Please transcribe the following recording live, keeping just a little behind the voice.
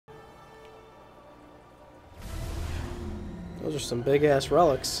Those are some big-ass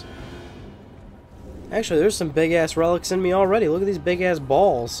relics. Actually, there's some big-ass relics in me already. Look at these big-ass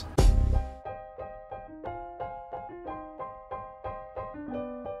balls.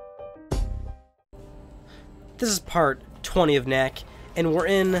 This is part 20 of Knack, and we're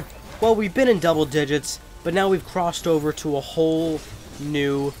in, well, we've been in double digits, but now we've crossed over to a whole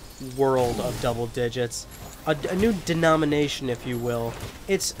new world of double digits. A new denomination, if you will.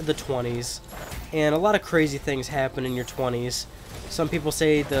 It's the 20s, and a lot of crazy things happen in your 20s. Some people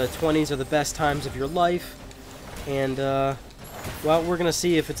say the 20s are the best times of your life, and, well, we're gonna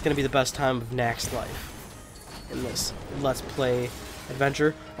see if it's gonna be the best time of Knack's life in this Let's Play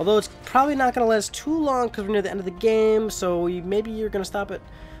adventure. Although it's probably not gonna last too long because we're near the end of the game, so maybe you're gonna stop at...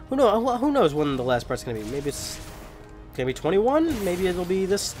 Who knows when the last part's gonna be? Maybe it's gonna be 21, maybe it'll be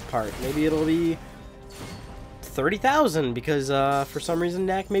this part, maybe it'll be 30,000, because for some reason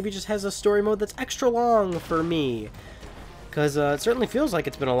Knack maybe just has a story mode that's extra long for me. Because it certainly feels like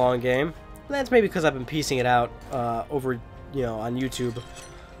it's been a long game. And that's maybe because I've been piecing it out over, you know, on YouTube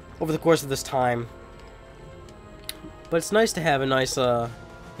over the course of this time. But it's nice to have a nice,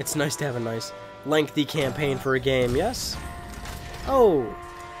 lengthy campaign for a game, yes? Oh!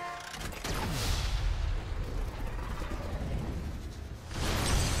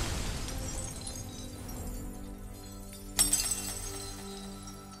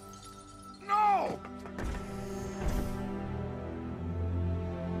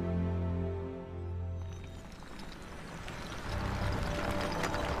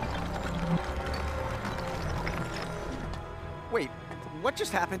 Wait, what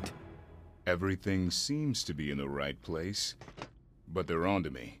just happened? Everything seems to be in the right place, but they're on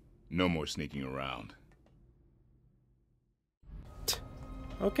to me. No more sneaking around.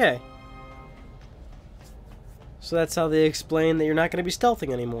 Okay. So that's how they explain that you're not going to be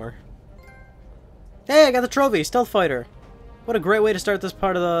stealthing anymore. Hey, I got the trophy, Stealth Fighter. What a great way to start this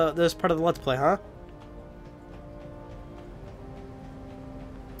part of the Let's Play, huh?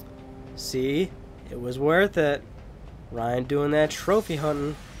 See, it was worth it. Ryan doing that trophy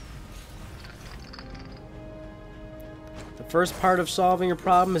hunting. The first part of solving your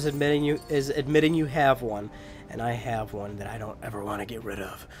problem is admitting you have one, and I have one that I don't ever want to get rid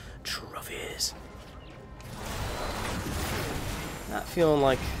of. Trophies. Not feeling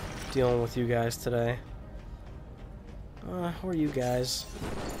like dealing with you guys today. Or you guys.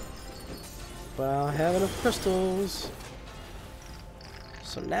 But I'll have enough crystals.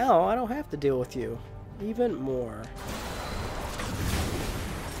 So now I don't have to deal with you. Even more.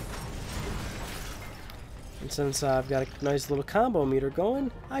 And since I've got a nice little combo meter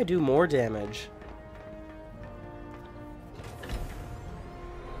going, I do more damage.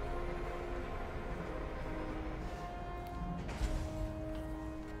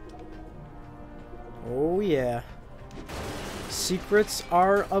 Oh yeah. Secrets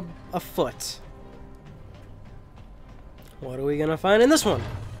are afoot. What are we gonna find in this one?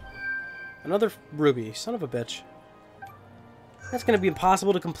 Another ruby. Son of a bitch. That's gonna be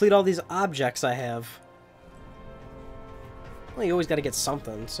impossible to complete all these objects I have. Well, you always gotta get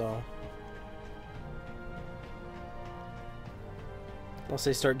something, so... Unless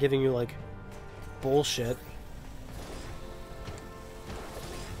they start giving you, like, bullshit.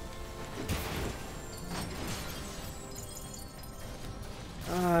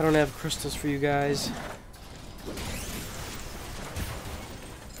 I don't have crystals for you guys.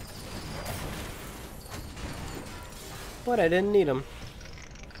 But I didn't need them.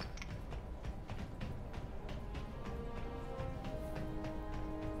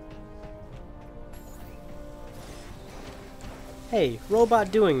 Hey,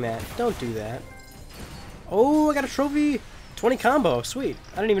 robot doing that. Don't do that. Oh, I got a trophy! 20 combo. Sweet.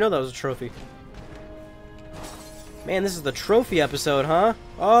 I didn't even know that was a trophy. Man, this is the trophy episode, huh?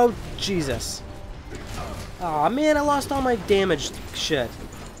 Oh, Jesus. Aw, man, I lost all my damage shit.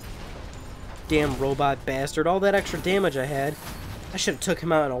 Damn robot bastard. All that extra damage I had. I should have took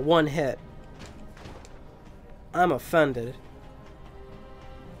him out in a one hit. I'm offended.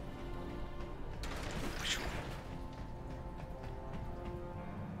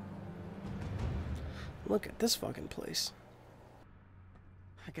 Look at this fucking place.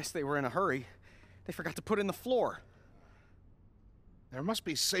 I guess they were in a hurry. They forgot to put in the floor. There must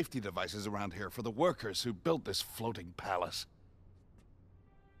be safety devices around here for the workers who built this floating palace.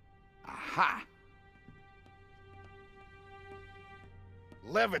 Aha!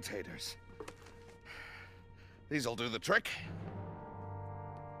 Levitators. These'll do the trick.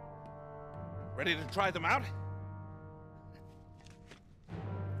 Ready to try them out?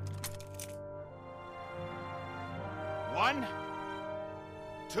 One,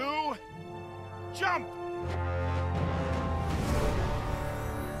 two, jump!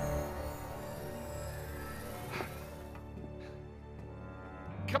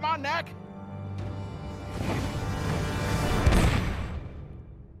 on, Knack!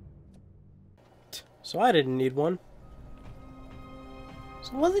 So I didn't need one.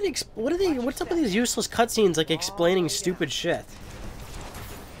 So what's up with these useless cutscenes, like, explaining stupid shit?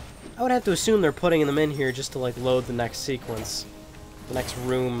 I would have to assume they're putting them in here just to, like, load the next sequence. The next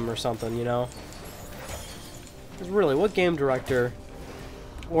room or something, you know? Because really, what game director,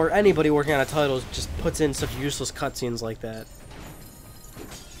 or anybody working on a title, just puts in such useless cutscenes like that?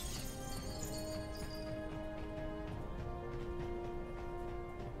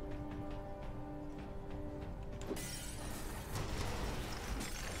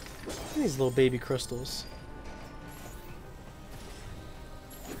 These little baby crystals.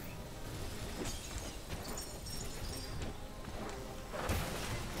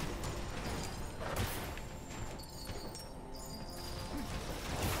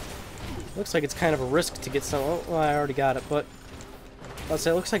 Looks like it's kind of a risk to get some. Oh, well, I already got it, but I'll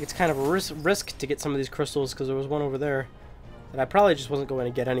say it looks like it's kind of a risk to get some of these crystals, because there was one over there that I probably just wasn't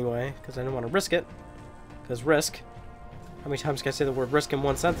going to get anyway, because I didn't want to risk it. Because risk. How many times can I say the word risk in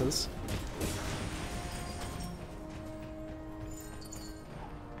one sentence?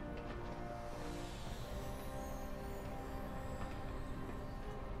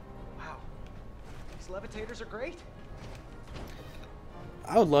 Wow. These levitators are great.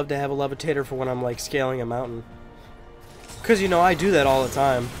 I would love to have a levitator for when I'm, like, scaling a mountain. Because, you know, I do that all the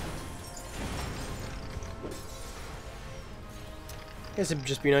time. Guess it'd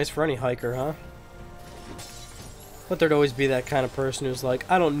just be nice for any hiker, huh? But there'd always be that kind of person who's like,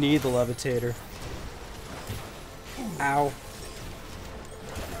 I don't need the levitator. Ow.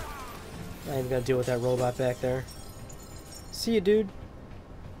 I ain't even gonna deal with that robot back there. See you, dude.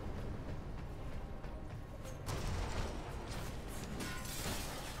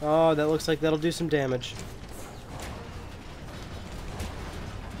 Oh, that looks like that'll do some damage.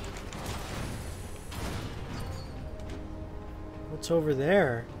 What's over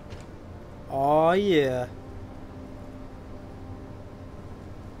there? Oh, yeah.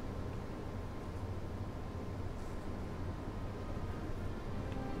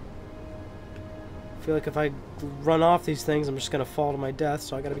 I feel like if I run off these things, I'm just gonna fall to my death,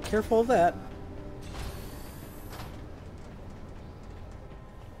 so I gotta be careful of that.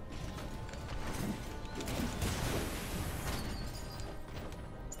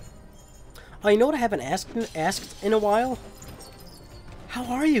 Oh, you know what I haven't asked in a while? How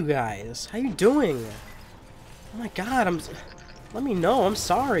are you guys? How you doing? Oh my god, let me know. I'm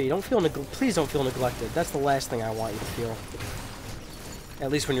sorry. Please don't feel neglected. That's the last thing I want you to feel.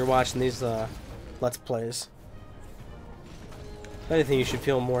 At least when you're watching these Let's Plays. If anything, you should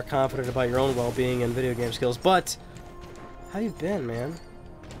feel more confident about your own well-being and video game skills. But how you been, man?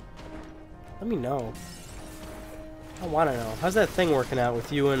 Let me know. I want to know. How's that thing working out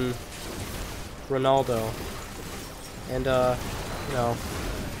with you and Ronaldo? And, you know,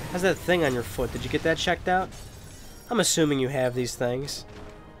 how's that thing on your foot? Did you get that checked out? I'm assuming you have these things.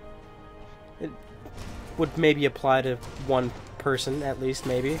 It would maybe apply to one person, at least,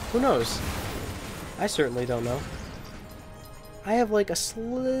 maybe. Who knows? I certainly don't know. I have, like, a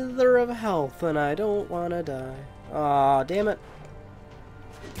slither of health, and I don't want to die. Aw, damn it.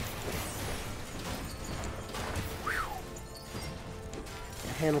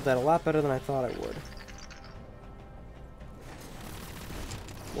 I handled that a lot better than I thought I would.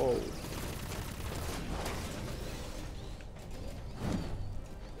 Whoa.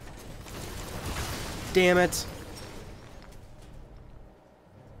 Damn it.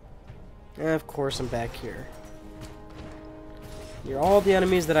 And of course I'm back here. You're all the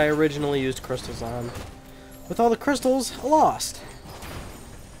enemies that I originally used crystals on. With all the crystals lost.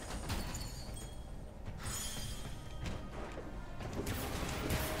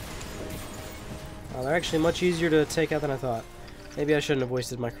 Oh, they're actually much easier to take out than I thought. Maybe I shouldn't have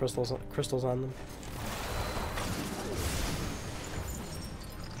wasted my crystals on them.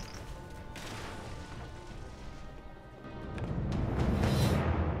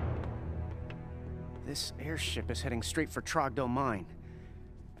 This airship is heading straight for Trogdor Mine.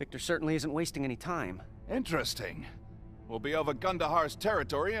 Victor certainly isn't wasting any time. Interesting. We'll be over Gundahar's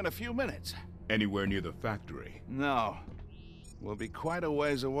territory in a few minutes. Anywhere near the factory? No. We'll be quite a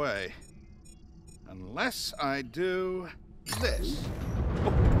ways away. Unless I do this.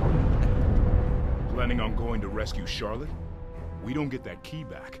 Planning on going to rescue Charlotte? We don't get that key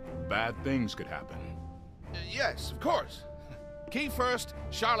back. Bad things could happen. Yes, of course. Key first,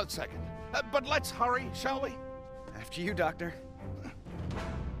 Charlotte second. But let's hurry, shall we? After you, Doctor.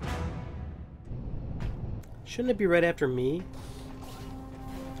 Shouldn't it be right after me?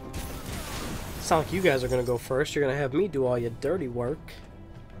 It's not like you guys are gonna go first. You're gonna have me do all your dirty work.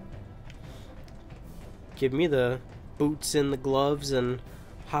 Give me the boots and the gloves and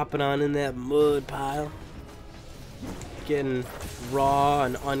hopping on in that mud pile. Getting raw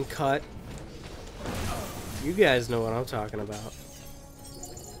and uncut. You guys know what I'm talking about.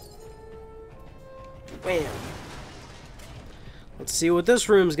 Bam. Let's see what this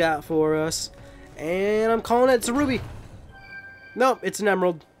room's got for us. And I'm calling it, it's a ruby. Nope, it's an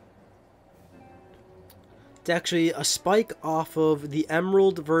emerald. It's actually a spike off of the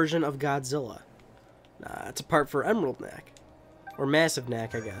emerald version of Godzilla. It's a part for Emerald Knack. Or Massive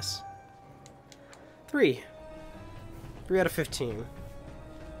Knack, I guess. 3. 3 out of 15.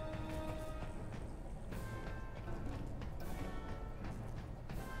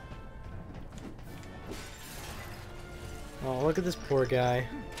 Oh, look at this poor guy.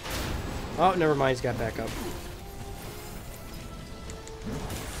 Oh, never mind, he's got back up.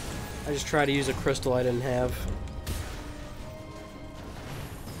 I just tried to use a crystal I didn't have.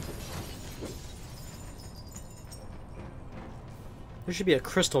 There should be a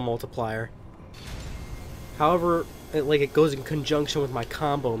crystal multiplier. However, it goes in conjunction with my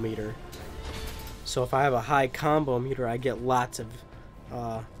combo meter. So if I have a high combo meter, I get lots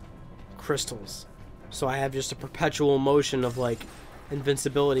of crystals. So I have just a perpetual motion of like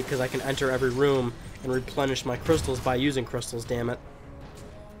invincibility because I can enter every room and replenish my crystals by using crystals, damn it.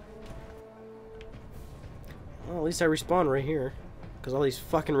 Well, at least I respawn right here. Because all these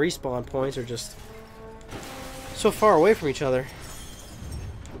fucking respawn points are just so far away from each other.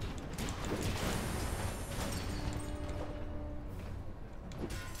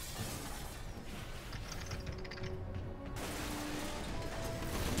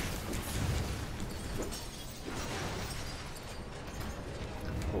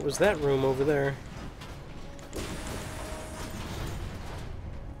 What was that room over there?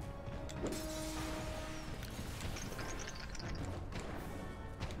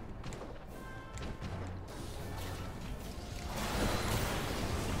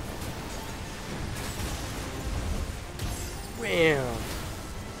 Bam!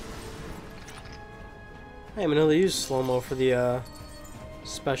 I didn't even know they used slow-mo for the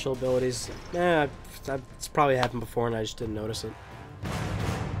special abilities. It's probably happened before and I just didn't notice it.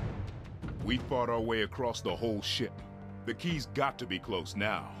 We fought our way across the whole ship. The key's got to be close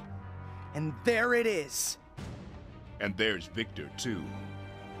now. And there it is. And there's Victor, too.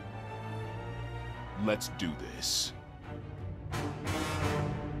 Let's do this.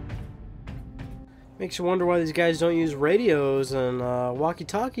 Makes you wonder why these guys don't use radios and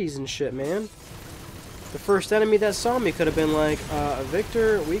walkie-talkies and shit, man. The first enemy that saw me could have been like,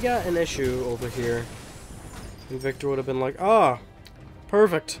 Victor, we got an issue over here. And Victor would have been like, ah,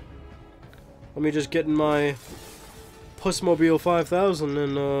 perfect. Let me just get in my Pussmobile 5000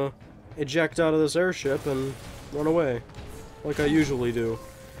 and eject out of this airship and run away. Like I usually do.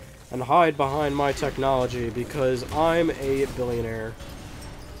 And hide behind my technology because I'm a billionaire.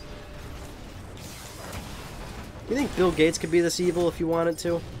 You think Bill Gates could be this evil if he wanted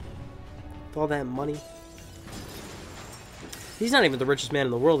to? With all that money? He's not even the richest man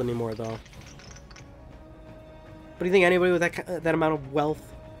in the world anymore, though. But do you think anybody with that amount of wealth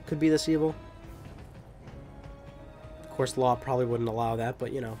could be this evil? Of course, the law probably wouldn't allow that,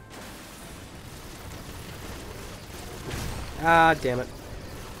 but you know. Ah, damn it.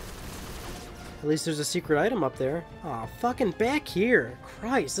 At least there's a secret item up there. Aw, fucking back here.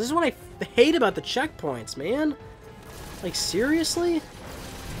 Christ, this is what I hate about the checkpoints, man. Like, seriously?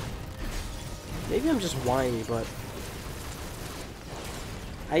 Maybe I'm just whiny, but...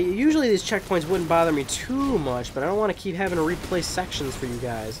 usually these checkpoints wouldn't bother me too much, but I don't want to keep having to replay sections for you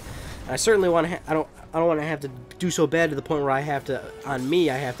guys. And I certainly want to I don't want to have to do so bad to the point where I have to, on me,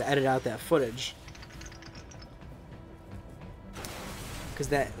 I have to edit out that footage. Because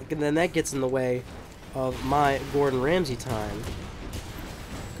then that gets in the way of my Gordon Ramsay time.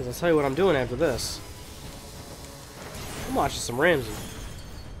 Because I'll tell you what I'm doing after this. I'm watching some Ramsay.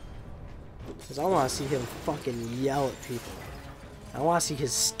 Because I want to see him fucking yell at people. I want to see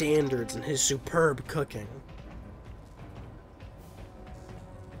his standards and his superb cooking.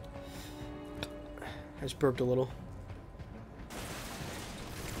 I just burped a little.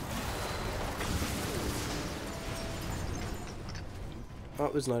 Oh,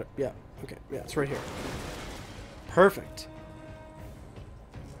 it was not. Yeah. Okay. Yeah, it's right here. Perfect.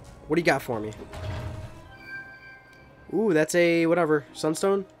 What do you got for me? Ooh, that's a whatever.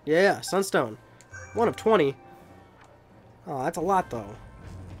 Sunstone? Yeah, Sunstone. 1 of 20. Oh, that's a lot, though.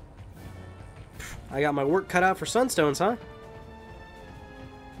 I got my work cut out for Sunstones, huh?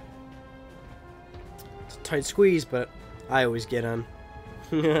 It's a tight squeeze, but I always get on.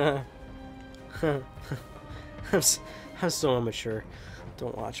 I'm so immature.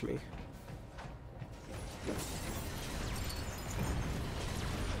 Don't watch me.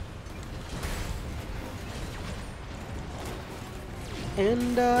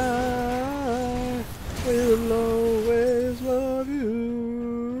 And I will always love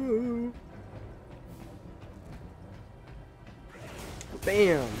you.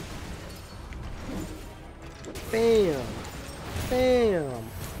 Bam. Bam. Bam.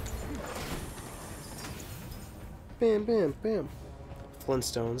 Bam, bam, bam.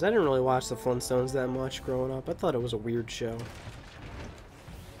 Flintstones. I didn't really watch the Flintstones that much growing up. I thought it was a weird show.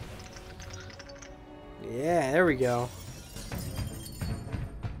 Yeah, there we go.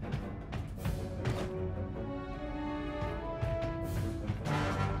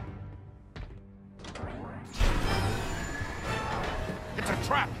 It's a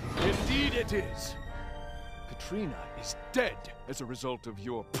trap! Indeed it is. Katrina is dead as a result of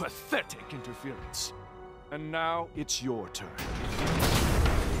your pathetic interference. And now it's your turn.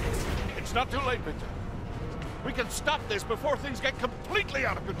 It's not too late, Victor. We can stop this before things get completely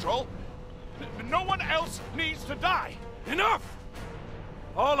out of control. No one else needs to die. Enough!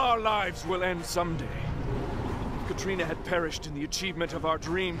 All our lives will end someday. If Katrina had perished in the achievement of our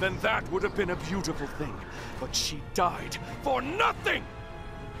dream, then that would have been a beautiful thing. But she died for nothing!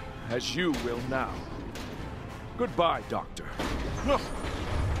 As you will now. Goodbye, Doctor.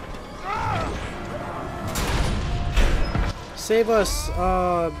 Save us,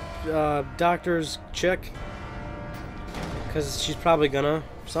 Doctor's chick. Because she's probably gonna.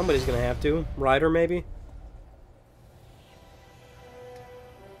 Somebody's gonna have to. Ryder, maybe?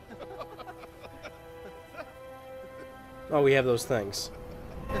 Oh, we have those things.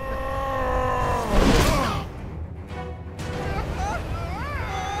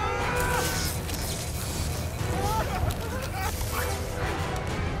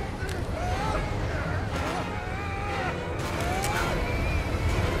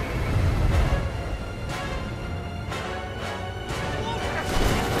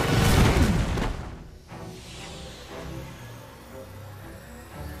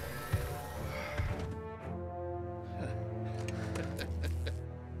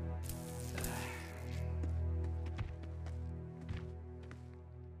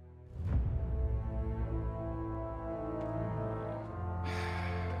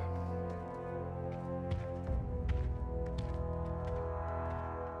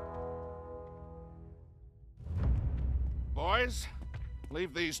 Boys,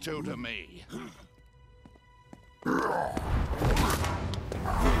 leave these two to me.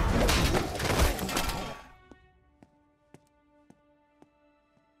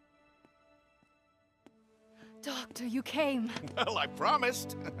 Doctor, you came. Well, I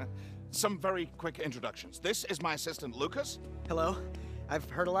promised. Some very quick introductions. This is my assistant, Lucas. Hello. I've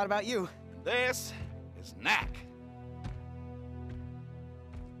heard a lot about you. This is Knack.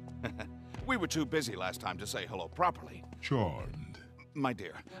 We were too busy last time to say hello properly. Charmed. My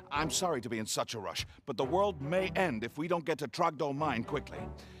dear, I'm sorry to be in such a rush, but the world may end if we don't get to Trogdor Mine quickly.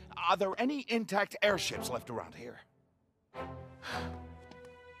 Are there any intact airships left around here?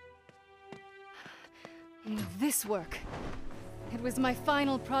 Will this work? It was my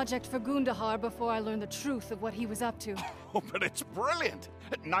final project for Gundahar before I learned the truth of what he was up to. Oh, but it's brilliant!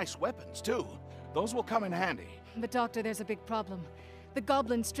 Nice weapons, too. Those will come in handy. But Doctor, there's a big problem. The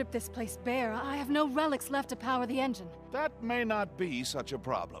goblins stripped this place bare. I have no relics left to power the engine. That may not be such a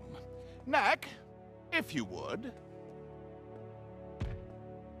problem. Knack, if you would.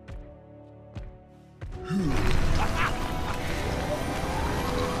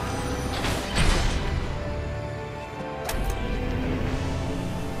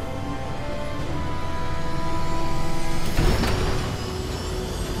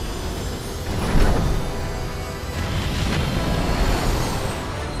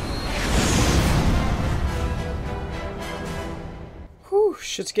 Whew,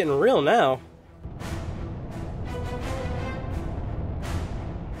 shit's getting real now.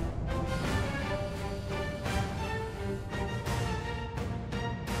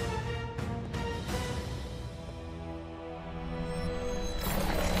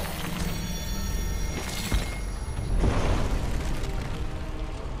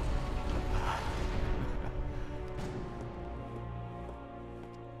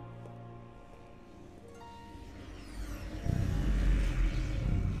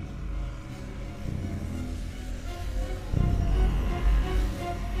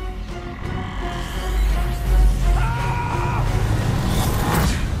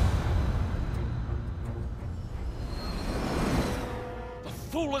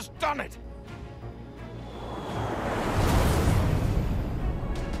 Fool has done it!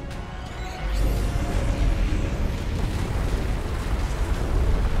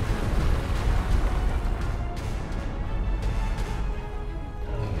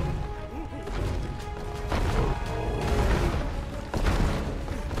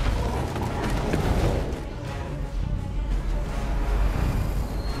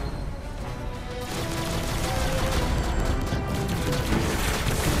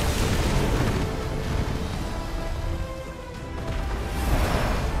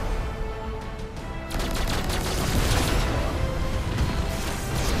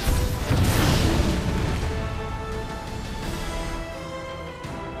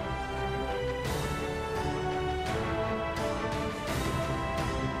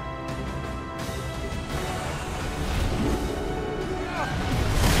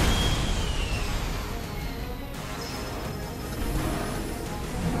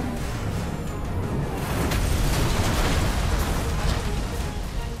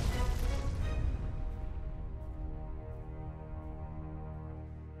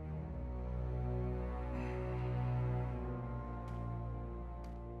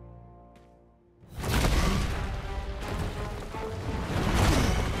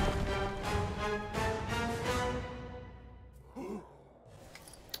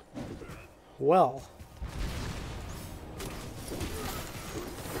 Well.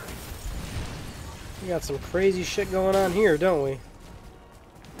 We got some crazy shit going on here, don't we?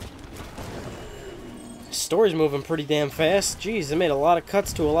 The story's moving pretty damn fast. Jeez, it made a lot of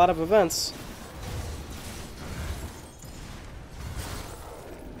cuts to a lot of events.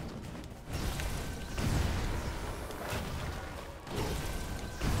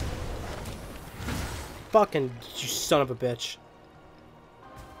 Fucking you son of a bitch.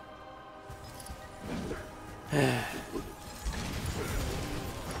 I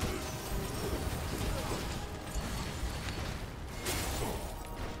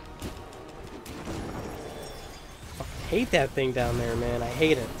hate that thing down there, man. I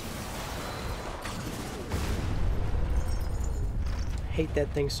hate it. I hate that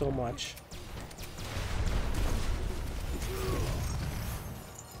thing so much.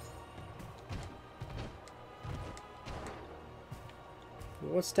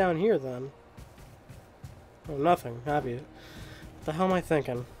 What's down here, then? Oh, nothing. Obvious. What the hell am I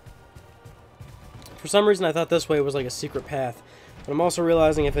thinking? For some reason, I thought this way was like a secret path. But I'm also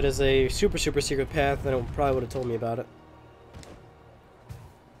realizing if it is a super secret path, then it probably would have told me about it.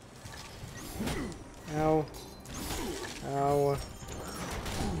 Ow. Ow.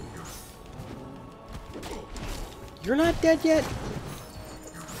 You're not dead yet?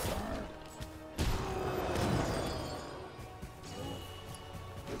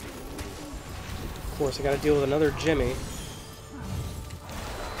 Of course, I gotta deal with another Jimmy.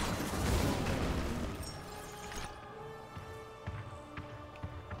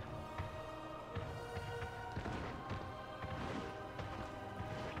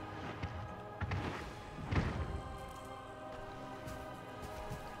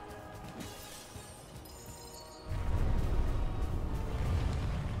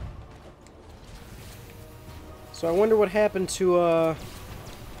 So I wonder what happened to,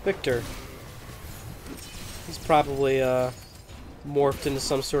 Victor. He's probably, morphed into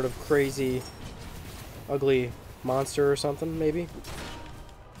some sort of crazy, ugly monster or something, maybe?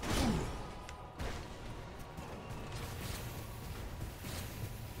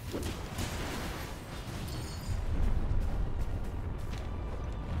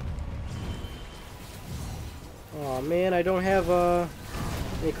 Aw, man, I don't have,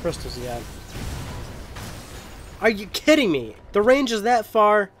 any crystals yet. Are you kidding me? The range is that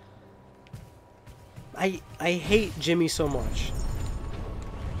far? I hate Jimmy so much.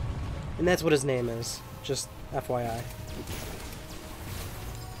 And that's what his name is. Just FYI.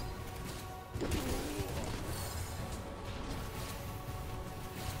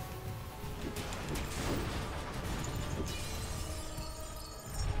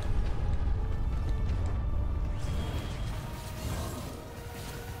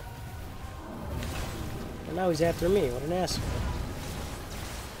 And now he's after me. What an asshole.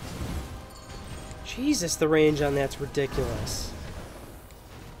 Jesus, the range on that's ridiculous.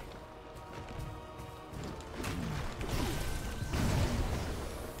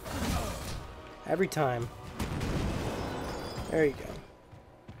 Every time. There you go.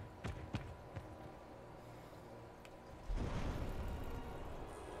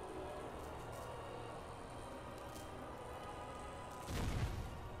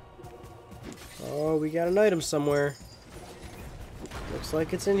 Oh, we got an item somewhere. Looks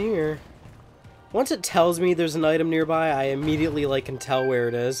like it's in here. Once it tells me there's an item nearby, I immediately can tell where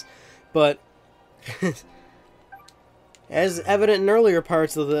it is. But as evident in earlier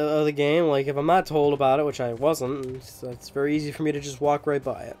parts of the game, if I'm not told about it, which I wasn't, it's very easy for me to just walk right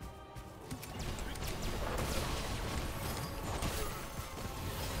by it.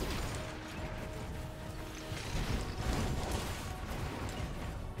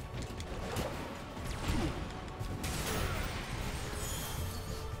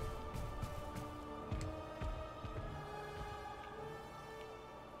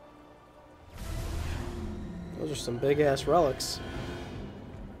 Those are some big-ass relics.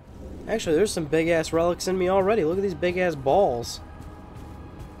 Actually, there's some big-ass relics in me already. Look at these big-ass balls.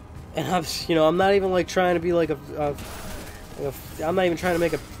 And I'm not even trying to be I'm not even trying to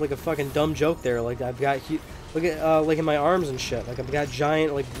make a fucking dumb joke there. I've got look at in my arms and shit. I've got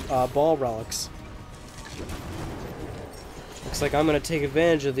giant ball relics. Looks like I'm gonna take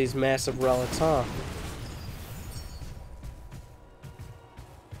advantage of these massive relics, huh?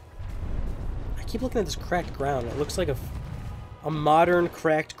 I keep looking at this cracked ground. It looks like a modern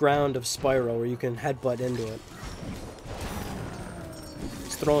cracked ground of Spyro where you can headbutt into it.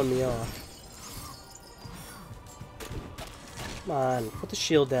 It's throwing me off. Come on, put the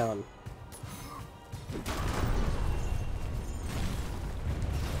shield down.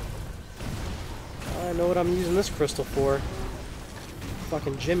 I know what I'm using this crystal for.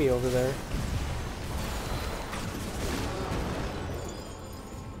 Fucking Jimmy over there.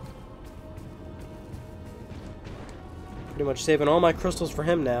 Pretty much saving all my crystals for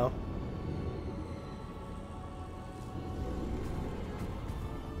him now.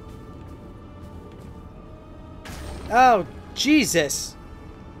 Oh, Jesus!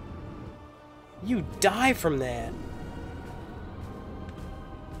 You die from that.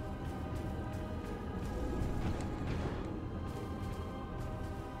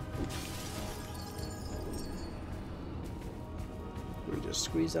 Let me just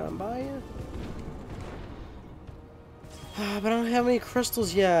squeeze on by you. But I don't have any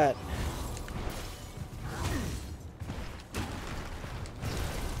crystals yet.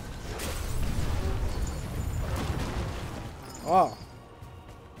 Oh.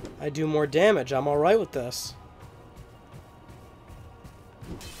 I do more damage. I'm alright with this.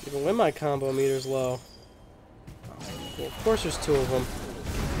 Even when my combo meter's low. Oh, well, of course there's two of them.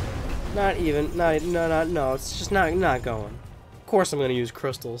 Not even. No. It's just not going. Of course I'm going to use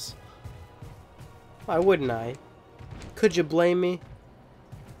crystals. Why wouldn't I? Could you blame me?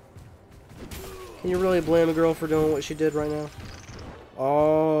 Can you really blame a girl for doing what she did right now?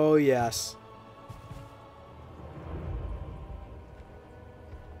 Oh, yes.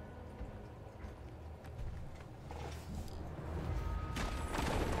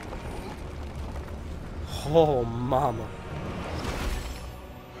 Oh, mama.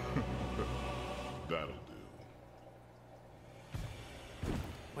 That'll do.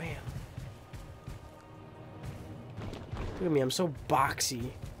 Wham. Look at me, I'm so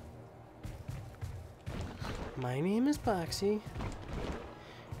boxy. My name is Boxy.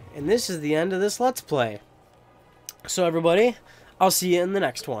 And this is the end of this Let's Play. So everybody, I'll see you in the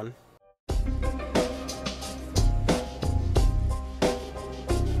next one.